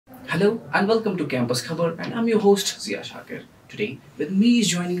Hello and welcome to Campus Khabar, and I'm your host Zia Shakir. Today, with me is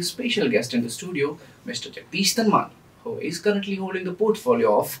joining a special guest in the studio, Mr. Jagdish Tanwani, who is currently holding the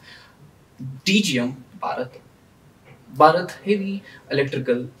portfolio of DGM Bharat Heavy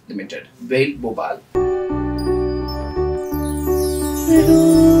Electrical Limited, BHEL Bhopal.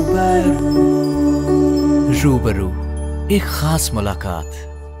 रूबरू एक खास मुलाकात.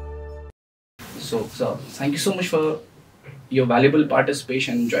 So thank you so much for your valuable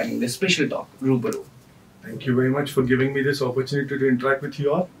participation joining this special talk, Rubaru. Thank you very much for giving me this opportunity to interact with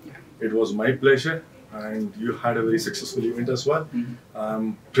you all. It was my pleasure, and you had a very successful event as well.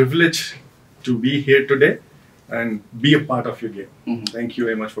 I'm privileged to be here today and be a part of your game. Thank you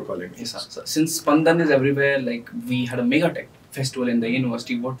very much for calling me. Yes, sir. Since Spandan is everywhere, like we had a mega tech festival in the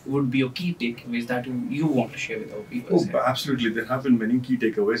university, what would be your key takeaways that you want to share with our people? Oh, absolutely. There have been many key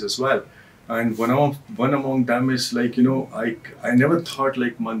takeaways as well. And one among them is like, I never thought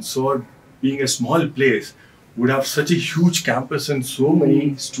like Mandsaur, being a small place, would have such a huge campus and so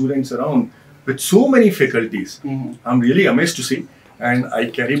many students around with so many faculties. I'm really amazed to see, and I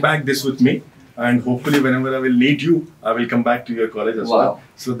carry back this with me. And hopefully whenever I will need you, I will come back to your college as well.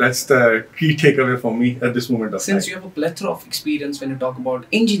 So that's the key takeaway for me at this moment of time. Since you have a plethora of experience when you talk about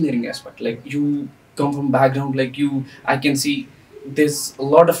engineering aspect, like you come from background, like I can see there's a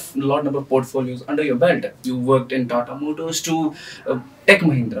lot number of portfolios under your belt. You worked in Tata Motors to Tech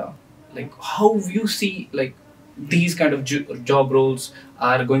Mahindra. Like how you see like these kind of job roles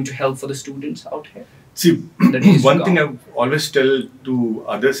are going to help for the students out here? See, one thing I always tell to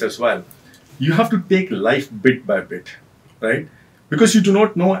others as well, you have to take life bit by bit, right? Because you do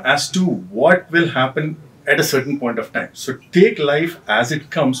not know as to what will happen at a certain point of time. So take life as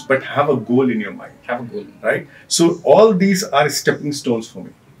it comes, but have a goal in your mind. Have a goal. Right? So all these are stepping stones for me.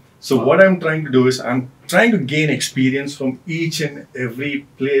 So what I'm trying to do is I'm trying to gain experience from each and every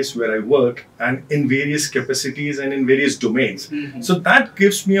place where I work and in various capacities and in various domains. So that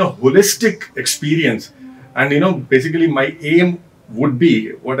gives me a holistic experience. And basically my aim would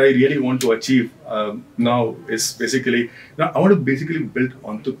be what I really want to achieve now is basically, I want to basically build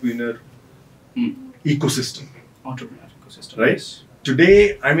entrepreneur ecosystem. Entrepreneur ecosystem. Right? Yes.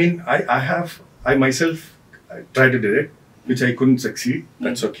 Today, I myself tried to do it, which I couldn't succeed.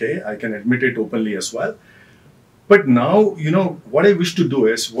 That's okay. I can admit it openly as well. But now, what I wish to do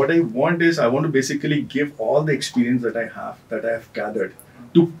is, what I want to basically give all the experience that I have gathered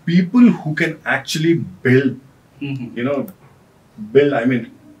to people who can actually build,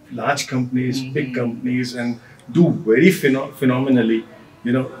 large companies, big companies, and do very phenomenally,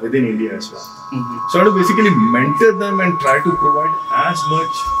 within India as well. So I want to basically mentor them and try to provide as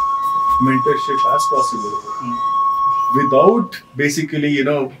much mentorship as possible without basically,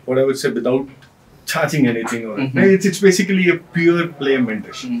 what I would say, without charging anything. Or it's basically a pure play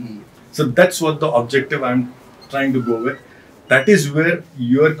mentorship. So that's what the objective I'm trying to go with. That is where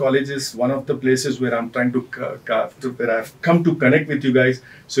your college is one of the places where I'm trying to, where I've come to connect with you guys.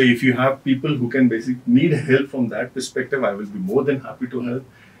 So if you have people who can basically need help from that perspective, I will be more than happy to help.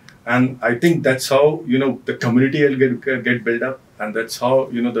 And I think that's how, the community will get built up. And that's how,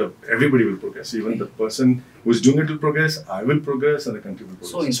 everybody will progress. Even the person who's doing it will progress, I will progress, and the country will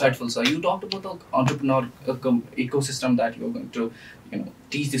progress. So insightful, sir. You talked about the entrepreneur ecosystem that you're going to,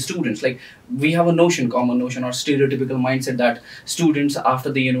 teach the students. Like we have a common notion or stereotypical mindset that students after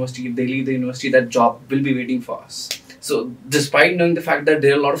the university, if they leave the university, that job will be waiting for us. So despite knowing the fact that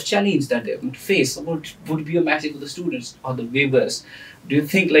there are a lot of challenges that they're going to face, what would be a message for the students or the viewers? Do you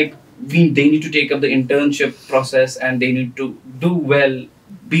think like they need to take up the internship process and they need to do well,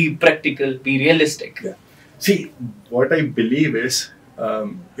 be practical, be realistic? Yeah. See, what I believe is, a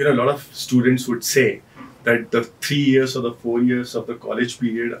lot of students would say that the 3 years or the 4 years of the college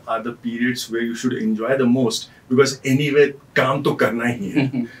period are the periods where you should enjoy the most, because anyway, kaam to karna hi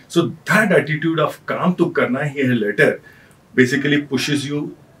hai. So that attitude of kaam to karna hi hai later basically pushes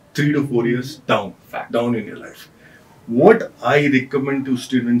you 3 to 4 years down in your life. What I recommend to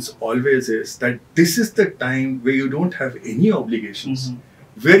students always is that this is the time where you don't have any obligations,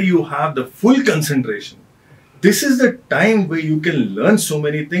 where you have the full concentration. This is the time where you can learn so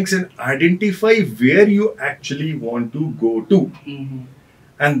many things and identify where you actually want to go to.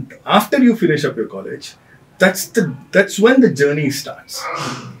 And after you finish up your college, that's when the journey starts,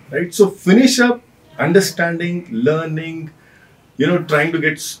 right? So finish up understanding, learning, trying to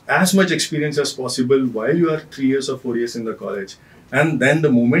get as much experience as possible while you are 3 years or 4 years in the college. And then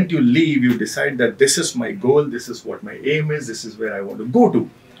the moment you leave, you decide that this is my goal, this is what my aim is, this is where I want to go to.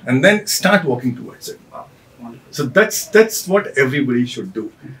 And then start walking towards it. So that's what everybody should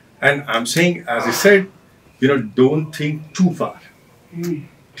do. And I'm saying, as I said, don't think too far.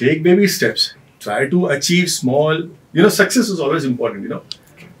 take baby steps, try to achieve small, success is always important.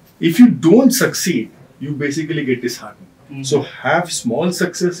 If you don't succeed, you basically get disheartened. So have small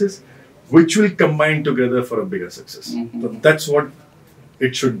successes which will combine together for a bigger success. So that's what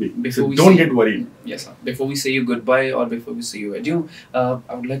it should be. So don't get worried. Yes, sir. Before we say you goodbye or before we say you adieu,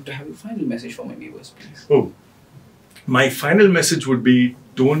 I would like to have a final message for my viewers, please. Oh, my final message would be,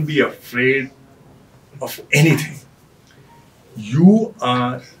 don't be afraid of anything. You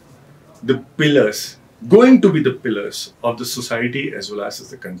are the pillars, going to be the pillars of the society as well as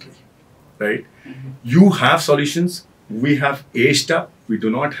the country, right? You have solutions. We have aged up. We do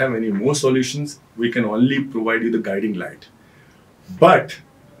not have any more solutions. We can only provide you the guiding light. But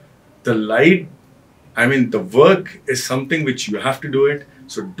the light, the work is something which you have to do it.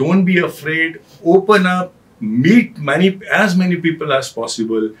 So don't be afraid. Open up. Meet as many people as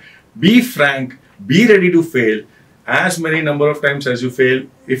possible. Be frank. Be ready to fail. As many number of times as you fail,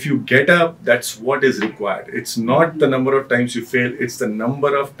 if you get up, that's what is required. It's not the number of times you fail, it's the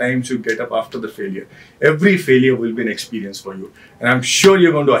number of times you get up after the failure. Every failure will be an experience for you. And I'm sure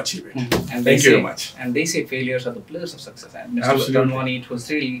you're going to achieve it. And Thank you very much. And they say failures are the pillars of success. And Mr. Absolutely. Tanwani, it was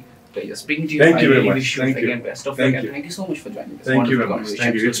really a pleasure speaking to you. Thank you very really much. wish you Thank again you. best of Thank luck. you. And thank you so much for joining this Thank you wonderful very much. conversation.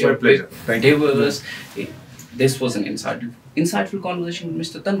 Thank you. It's my pleasure. Thank you. Viewers, this was an insightful conversation with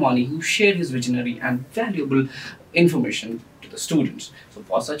Mr. Tanwani, who shared his visionary and valuable information to the students. So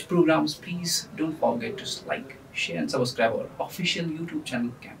for such programs, please don't forget to like, share and subscribe our official YouTube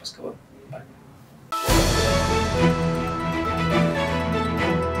channel, Campus Cover.